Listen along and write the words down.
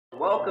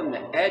Welcome to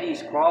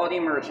Eddie's Quality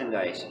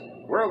Merchandise.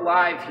 We're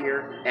live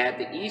here at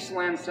the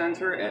Eastland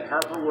Center at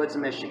Harper Woods,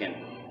 Michigan.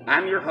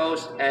 I'm your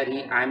host,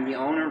 Eddie. I'm the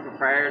owner and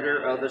proprietor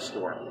of the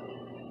store.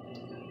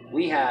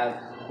 We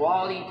have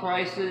quality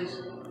prices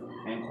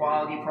and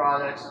quality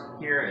products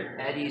here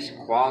at Eddie's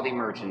Quality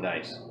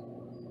Merchandise.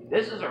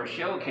 This is our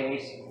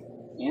showcase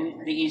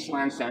in the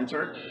Eastland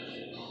Center.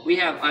 We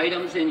have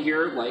items in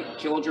here like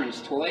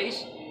children's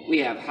toys. We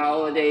have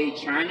holiday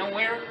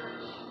chinaware.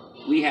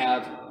 We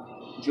have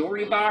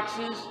jewelry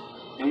boxes,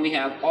 and we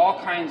have all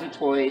kinds of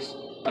toys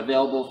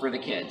available for the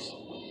kids.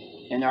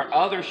 And our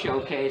other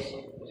showcase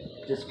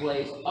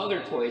displays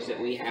other toys that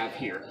we have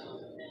here.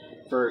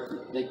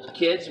 For the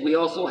kids, we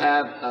also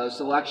have a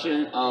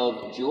selection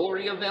of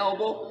jewelry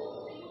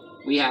available.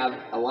 We have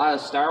a lot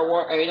of Star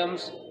Wars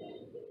items,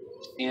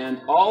 and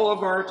all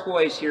of our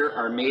toys here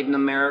are made in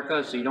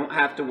America, so you don't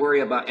have to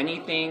worry about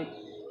anything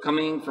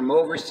coming from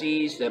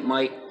overseas that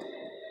might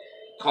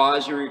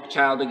cause your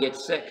child to get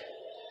sick.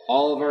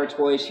 All of our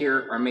toys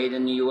here are made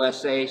in the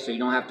USA, so you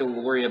don't have to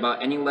worry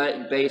about any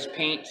lead-based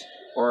paint,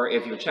 or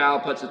if your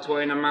child puts a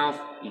toy in their mouth,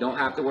 you don't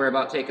have to worry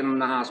about taking them to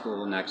the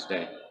hospital the next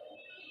day.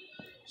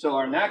 So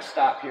our next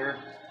stop here,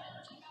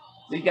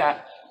 we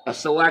got a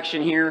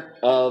selection here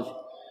of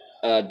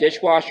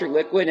dishwasher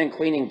liquid and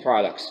cleaning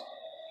products.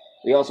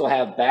 We also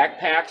have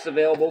backpacks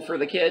available for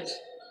the kids.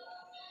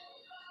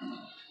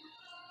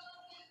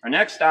 Our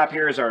next stop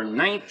here is our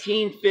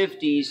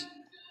 1950s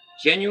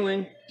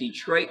genuine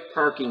Detroit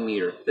parking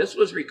meter. This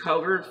was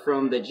recovered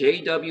from the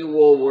J.W.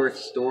 Woolworth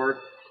store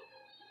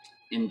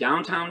in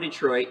downtown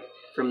Detroit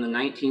from the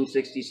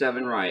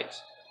 1967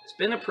 riots. It's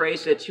been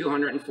appraised at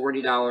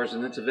 $240,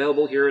 and it's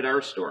available here at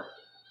our store.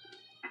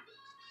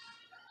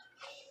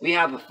 We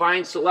have a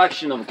fine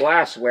selection of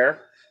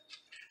glassware.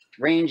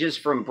 Ranges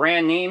from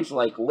brand names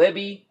like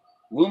Libby,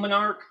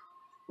 Luminark.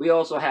 We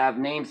also have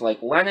names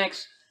like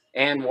Lennox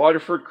and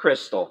Waterford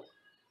Crystal.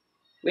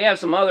 We have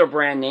some other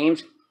brand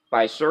names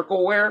by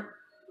Circleware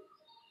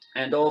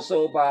and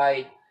also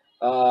by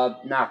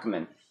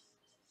Nachman.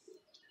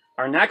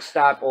 Our next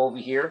stop over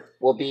here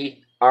will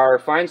be our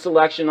fine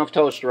selection of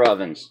toaster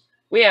ovens.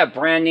 We have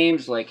brand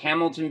names like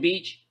Hamilton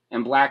Beach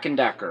and Black &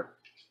 Decker.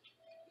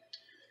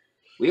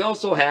 We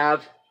also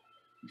have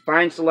a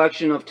fine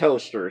selection of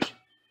toasters.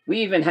 We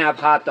even have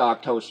hot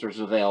dog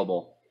toasters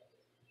available.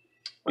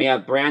 We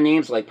have brand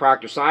names like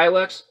Proctor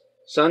Silex,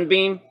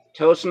 Sunbeam,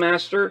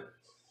 Toastmaster,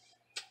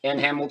 and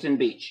Hamilton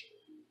Beach.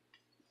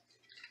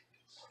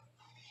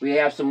 We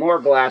have some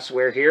more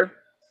glassware here.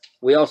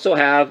 We also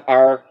have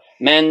our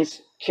men's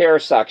care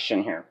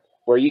section here,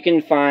 where you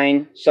can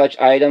find such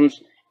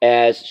items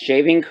as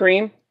shaving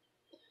cream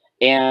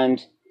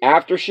and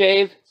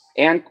aftershave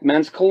and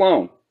men's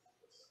cologne.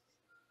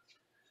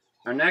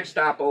 Our next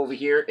stop over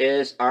here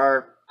is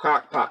our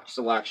crock-pot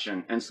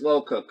selection and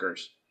slow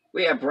cookers.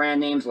 We have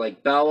brand names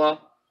like Bella,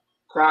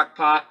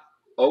 Crock-Pot,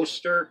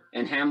 Oster,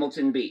 and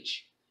Hamilton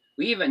Beach.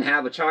 We even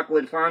have a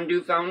chocolate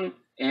fondue fountain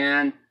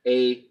and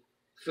a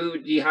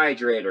food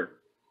dehydrator.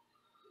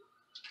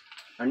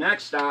 Our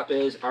next stop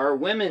is our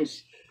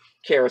women's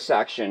care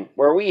section,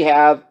 where we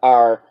have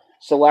our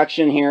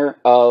selection here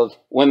of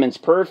women's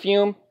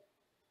perfume,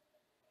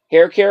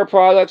 hair care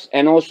products,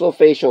 and also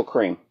facial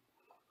cream.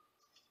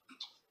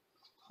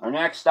 Our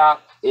next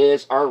stop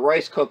is our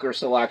rice cooker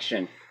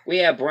selection. We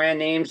have brand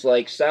names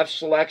like Seth's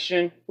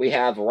Selection. We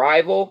have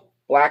Rival,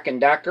 Black &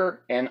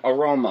 Decker, and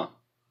Aroma.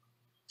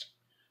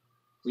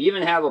 We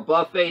even have a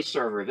buffet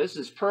server. This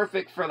is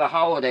perfect for the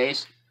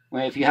holidays.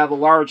 If you have a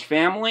large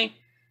family,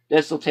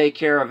 this will take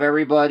care of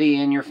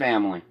everybody in your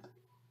family.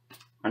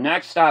 Our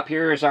next stop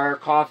here is our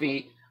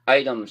coffee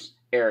items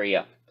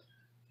area.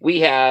 We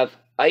have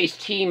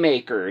iced tea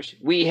makers.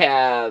 We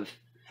have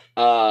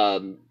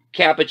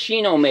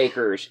cappuccino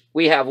makers.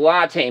 We have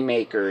latte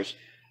makers.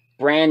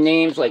 Brand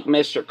names like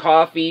Mr.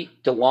 Coffee,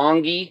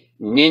 DeLonghi,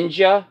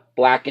 Ninja,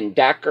 Black &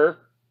 Decker,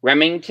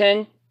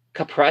 Remington,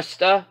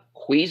 Capresta,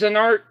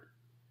 Cuisinart.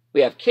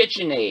 We have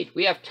KitchenAid,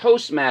 we have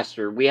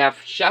Toastmaster, we have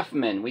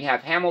Chefman, we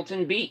have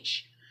Hamilton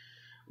Beach,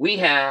 we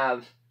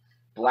have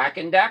Black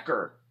 &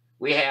 Decker,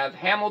 we have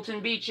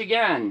Hamilton Beach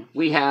again,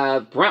 we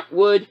have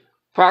Brentwood,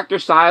 Proctor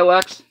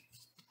Silex,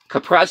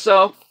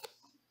 Capresso,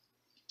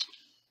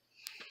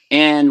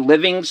 and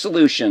Living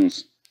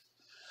Solutions.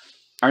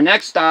 Our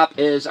next stop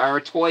is our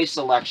toy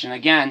selection.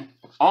 Again,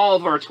 all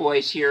of our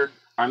toys here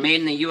are made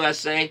in the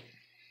USA,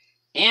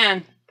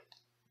 and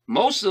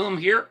most of them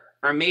here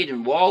are made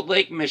in Walled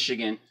Lake,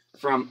 Michigan,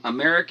 from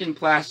American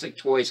Plastic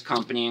Toys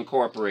Company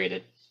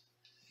Incorporated.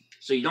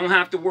 So you don't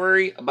have to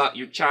worry about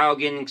your child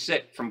getting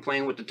sick from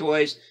playing with the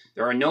toys.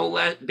 There are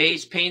no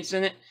base paints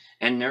in it,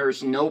 and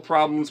there's no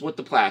problems with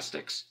the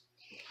plastics.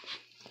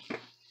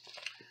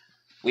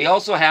 We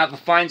also have a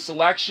fine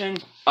selection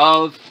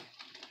of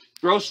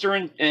roaster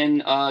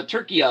and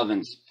turkey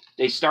ovens.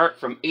 They start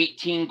from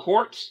 18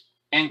 quarts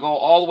and go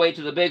all the way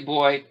to the big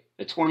boy,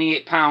 the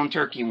 28-pound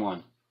turkey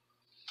one.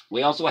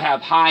 We also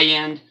have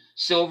high-end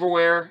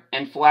silverware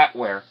and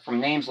flatware from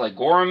names like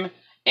Gorham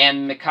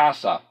and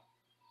Mikasa.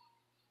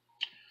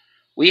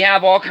 We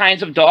have all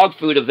kinds of dog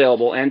food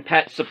available and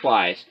pet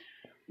supplies.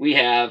 We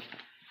have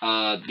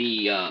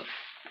the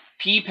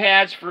pee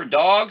pads for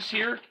dogs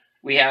here.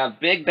 We have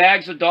big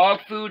bags of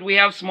dog food. We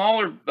have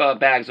smaller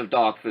bags of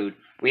dog food.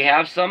 We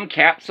have some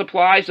cat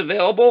supplies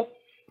available.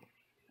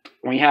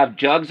 We have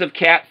jugs of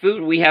cat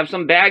food. We have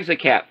some bags of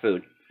cat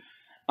food.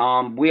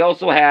 We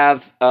also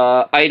have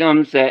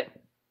items that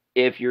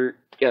if your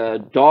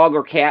dog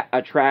or cat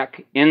attract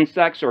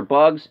insects or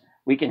bugs,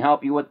 we can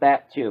help you with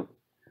that too.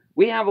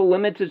 We have a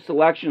limited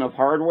selection of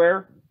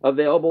hardware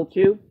available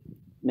too.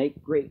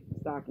 Make great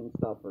stocking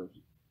stuffers.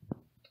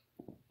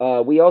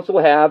 We also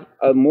have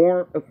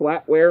more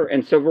flatware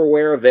and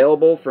silverware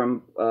available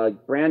from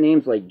brand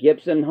names like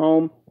Gibson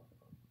Home,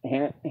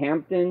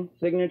 Hampton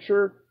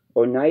Signature,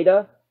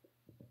 Oneida.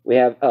 We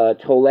have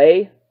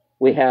Tolay.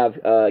 We have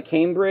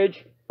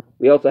Cambridge.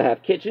 We also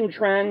have Kitchen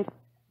Trend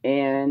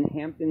and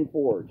Hampton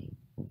Forge.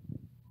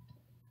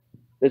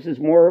 This is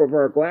more of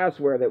our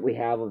glassware that we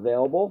have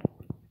available.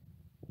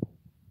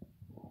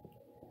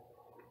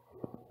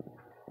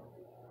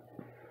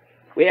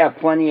 We have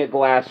plenty of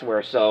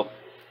glassware, so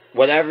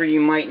whatever you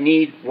might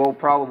need, we'll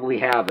probably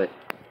have it.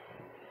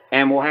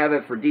 And we'll have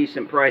it for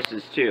decent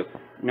prices too.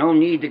 No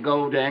need to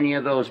go to any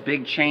of those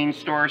big chain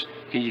stores,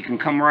 because you can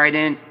come right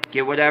in,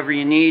 get whatever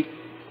you need,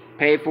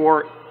 pay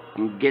for it,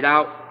 and get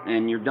out,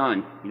 and you're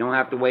done. You don't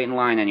have to wait in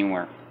line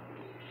anywhere.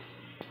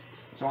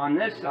 So on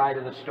this side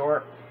of the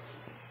store,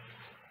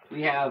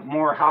 we have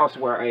more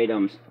houseware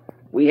items.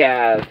 We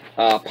have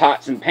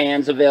pots and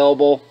pans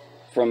available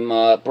from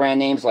brand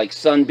names like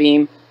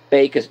Sunbeam,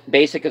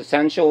 Basic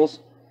Essentials.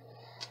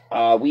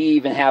 We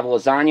even have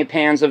lasagna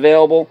pans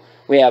available.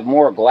 We have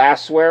more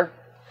glassware.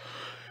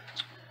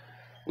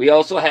 We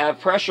also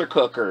have pressure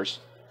cookers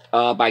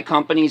by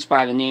companies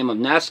by the name of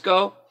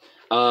Nesco,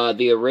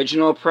 the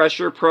original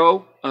Pressure Pro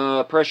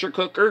pressure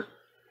cooker.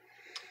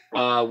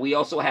 We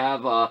also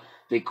have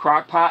the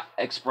Crock-Pot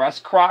Express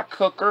Crock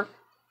Cooker.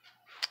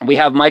 We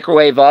have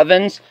microwave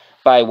ovens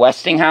by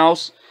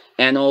Westinghouse,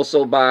 and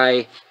also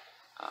by,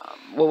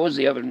 what was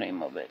the other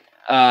name of it?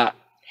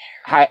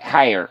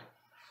 Higher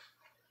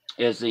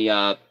is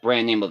the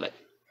brand name of it.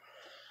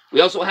 We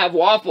also have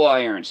waffle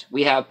irons.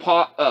 We have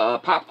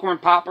popcorn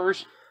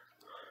poppers,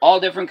 all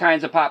different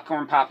kinds of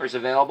popcorn poppers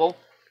available.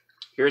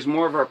 Here's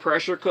more of our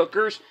pressure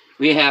cookers.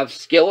 We have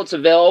skillets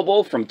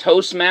available from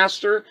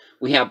Toastmaster.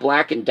 We have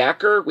Black &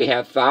 Decker. We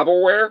have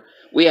Farberware.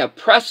 We have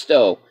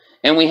Presto.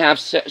 And we have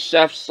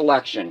Chef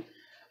Selection.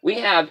 We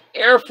have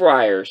air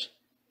fryers.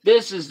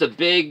 This is the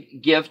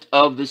big gift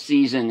of the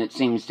season, it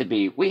seems to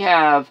be. We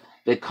have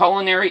the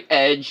Culinary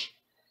Edge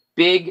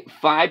big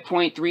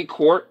 5.3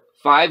 quart,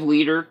 5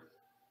 liter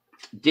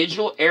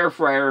digital air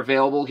fryer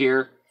available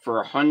here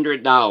for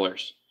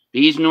 $100.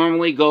 These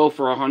normally go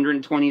for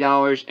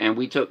 $120, and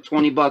we took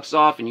 20 bucks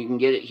off, and you can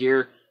get it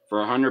here for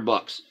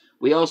 $100.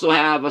 We also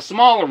have a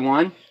smaller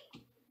one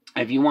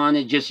if you want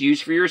to just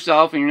use for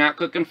yourself and you're not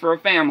cooking for a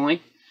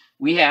family.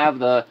 We have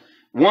the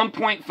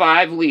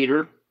 1.5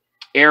 liter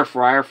air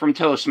fryer from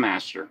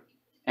Toastmaster,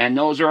 and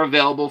those are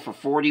available for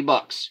 40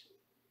 bucks.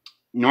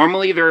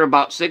 Normally they're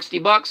about 60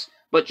 bucks,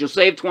 but you'll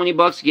save 20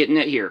 bucks getting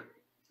it here.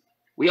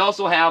 We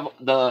also have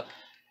the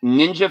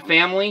Ninja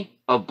family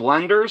of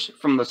blenders,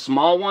 from the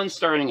small ones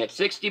starting at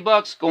 60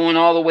 bucks going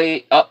all the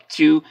way up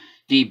to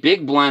the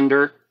big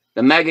blender,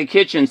 the Mega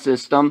Kitchen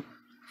System,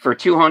 for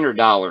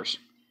 $200.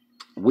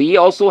 We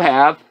also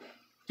have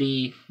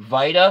the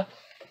Vita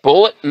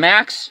Bullet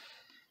Max,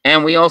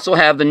 and we also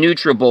have the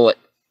NutriBullet.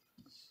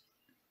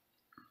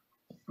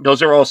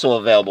 Those are also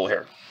available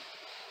here.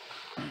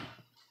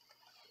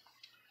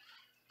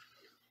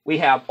 We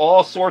have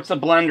all sorts of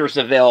blenders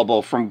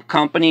available from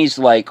companies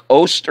like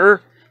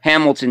Oster,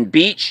 Hamilton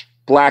Beach,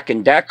 Black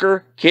 &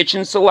 Decker,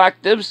 Kitchen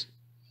Selectives.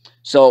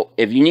 So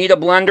if you need a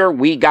blender,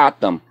 we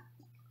got them.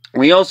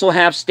 We also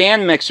have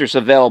stand mixers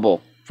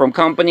available from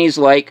companies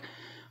like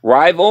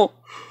Rival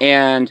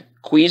and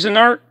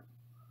Cuisinart.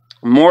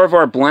 More of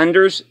our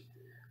blenders.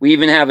 We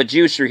even have a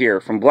juicer here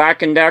from Black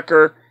 &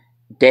 Decker,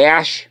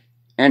 Dash,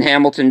 and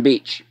Hamilton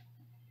Beach.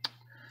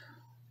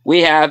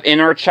 We have in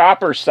our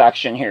chopper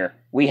section here,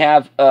 we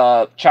have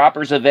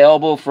choppers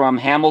available from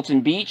Hamilton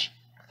Beach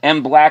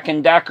and Black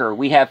 & Decker.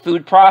 We have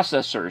food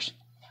processors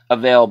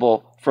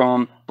available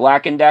from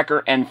Black &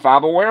 Decker and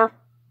Farberware.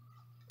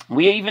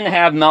 We even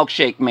have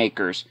milkshake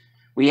makers.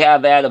 We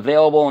have that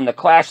available in the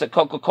classic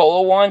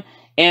Coca-Cola one,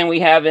 and we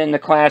have in the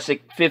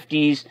classic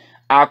 50s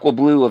Aqua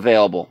Blue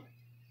available.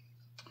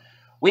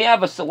 We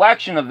have a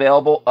selection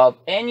available of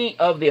any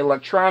of the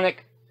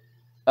electronic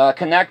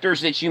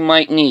connectors that you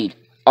might need.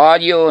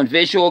 Audio and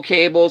visual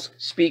cables,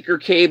 speaker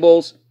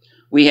cables.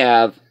 We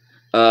have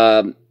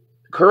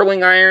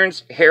curling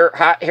irons,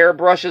 hot hair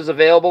brushes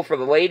available for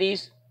the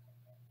ladies.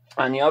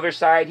 On the other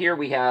side here,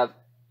 we have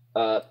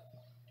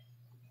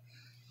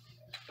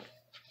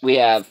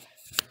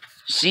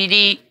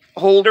CD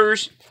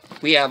holders.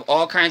 We have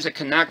all kinds of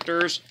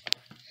connectors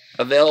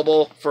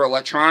available for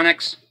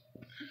electronics.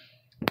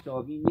 So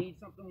if you need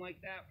something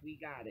like that, we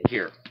got it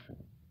here.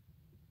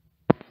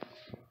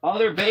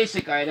 Other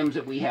basic items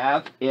that we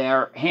have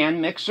are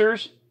hand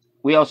mixers.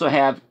 We also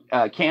have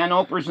can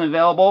openers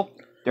available.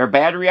 They're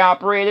battery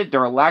operated,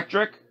 they're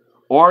electric,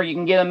 or you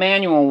can get a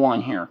manual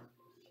one here.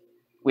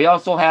 We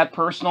also have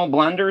personal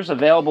blenders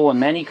available in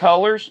many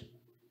colors.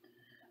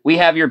 We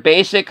have your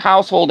basic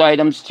household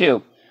items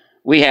too.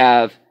 We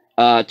have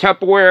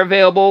Tupperware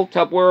available,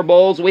 Tupperware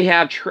bowls. We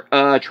have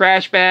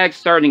trash bags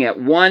starting at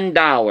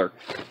 $1.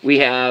 We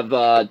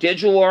have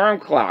digital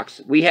alarm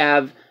clocks. We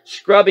have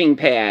scrubbing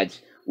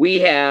pads. We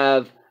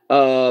have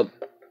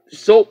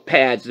soap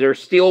pads. There are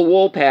steel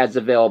wool pads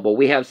available.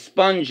 We have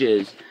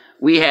sponges.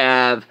 We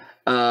have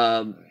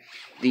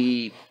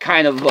the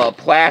kind of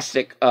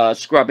plastic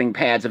scrubbing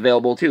pads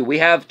available too. We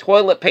have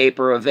toilet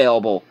paper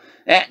available.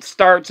 That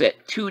starts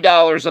at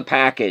 $2 a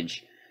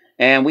package.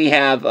 And we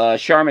have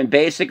Charmin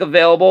Basic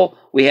available.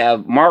 We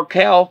have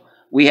Markel.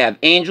 We have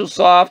Angel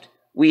Soft.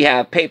 We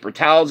have paper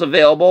towels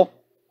available.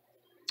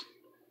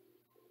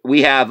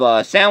 We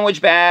have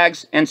sandwich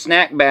bags and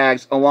snack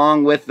bags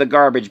along with the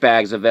garbage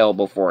bags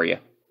available for you.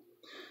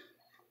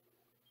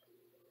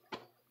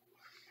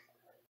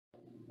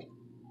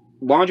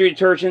 Laundry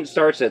detergent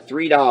starts at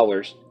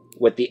 $3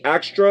 with the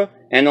extra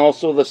and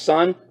also the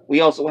sun. We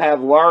also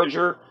have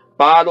larger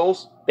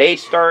bottles. They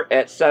start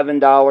at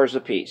 $7 a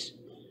piece.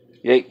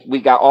 We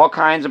got all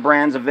kinds of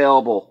brands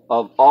available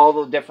of all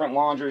the different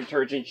laundry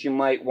detergents you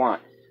might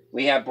want.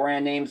 We have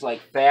brand names like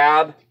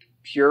Fab,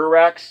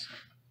 Purex.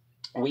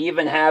 We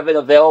even have it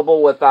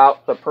available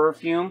without the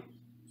perfume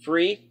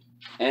free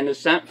and the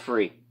scent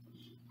free.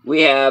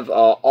 We have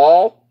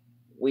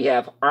we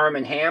have Arm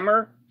 &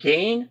 Hammer,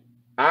 Gain,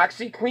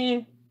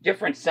 OxyClean,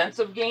 different scents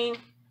of Gain.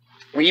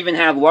 We even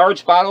have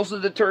large bottles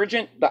of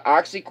detergent, the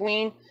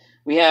OxyClean.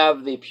 We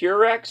have the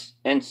Purex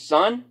and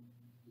Sun.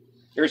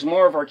 Here's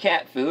more of our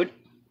cat food.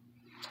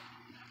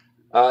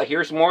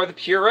 Here's more of the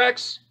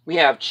Purex. We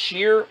have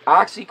Cheer,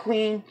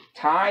 OxyClean,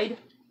 Tide,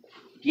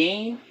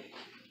 Gain.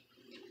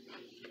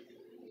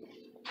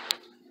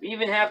 We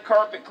even have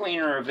carpet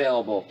cleaner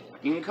available.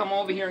 You can come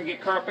over here and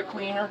get carpet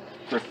cleaner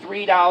for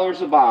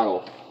 $3 a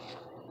bottle.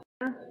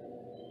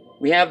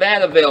 We have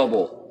that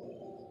available.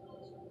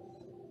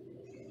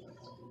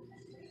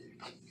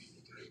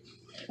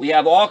 We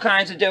have all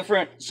kinds of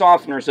different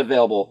softeners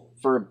available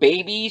for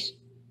babies.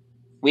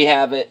 We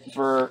have it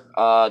for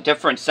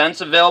different scents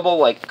available,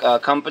 like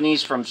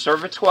companies from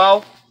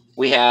Servitwell.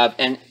 We have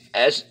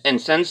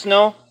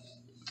Sensno.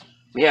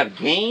 We have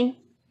Gain,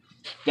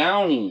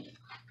 Downy.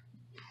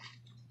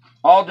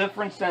 All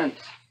different scents.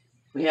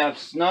 We have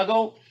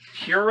Snuggle,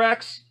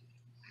 Purex,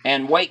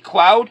 and White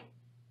Cloud.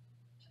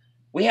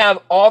 We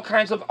have all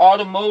kinds of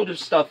automotive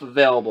stuff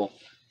available.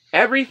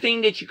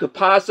 Everything that you could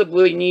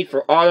possibly need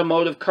for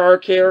automotive car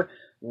care,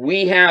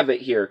 we have it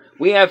here.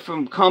 We have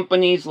from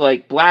companies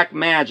like Black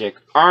Magic,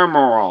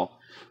 Armor All.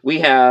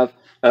 We have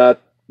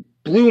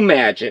Blue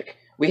Magic.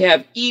 We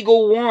have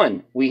Eagle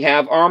One. We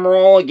have Armor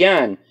All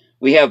again.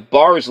 We have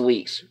Bars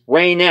Leaks,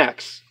 Rain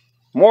X.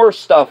 More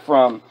stuff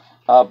from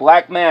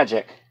Black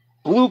Magic,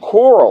 Blue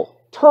Coral,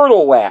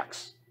 Turtle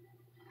Wax,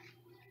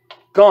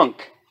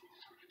 Gunk.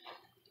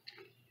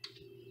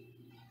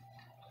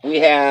 We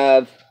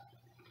have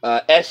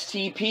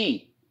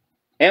STP,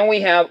 and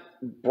we have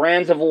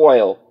brands of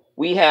oil.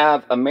 We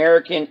have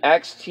American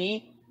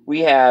XT,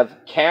 we have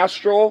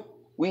Castrol,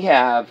 we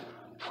have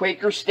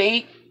Quaker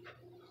State,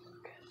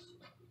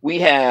 we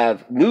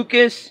have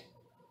Lucas,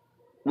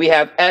 we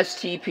have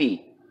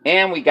STP,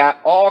 and we got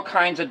all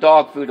kinds of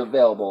dog food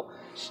available.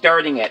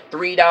 Starting at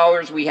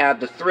 $3, we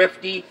have the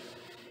Thrifty,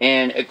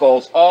 and it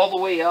goes all the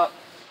way up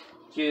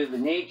to the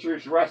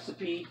Nature's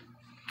Recipe.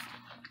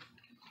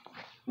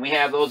 We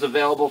have those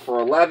available for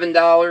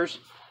 $11,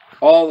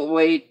 all the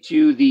way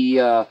to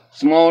the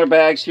smaller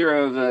bags here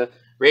of the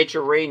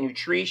Rachel Ray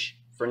Nutrish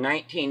for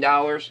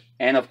 $19.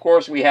 And of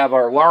course, we have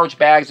our large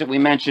bags that we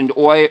mentioned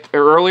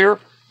earlier.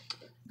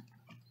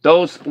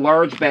 Those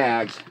large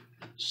bags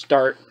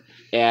start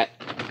at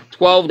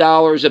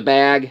 $12 a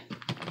bag.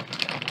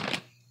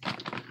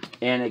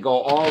 And they go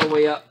all the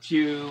way up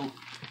to,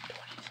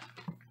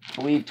 I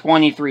believe,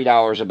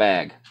 $23 a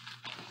bag.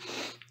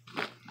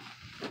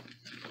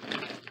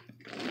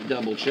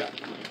 Double check.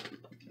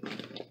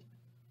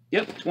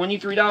 Yep,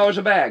 $23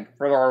 a bag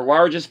for our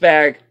largest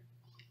bag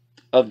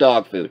of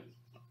dog food.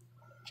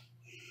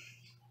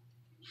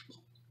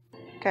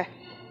 Okay.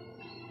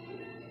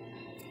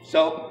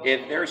 So,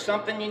 if there's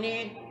something you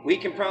need, we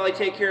can probably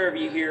take care of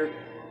you here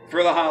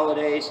for the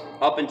holidays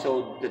up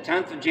until the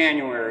 10th of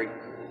January.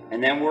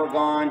 And then we're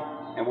gone,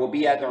 and we'll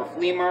be at our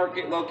flea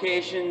market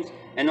locations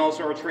and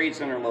also our trade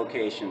center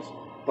locations.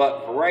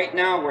 But for right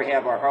now, we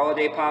have our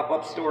holiday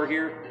pop-up store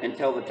here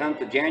until the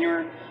 10th of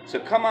January. So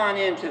come on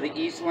in to the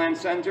Eastland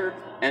Center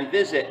and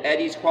visit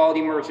Eddie's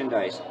Quality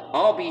Merchandise.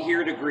 I'll be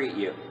here to greet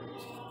you.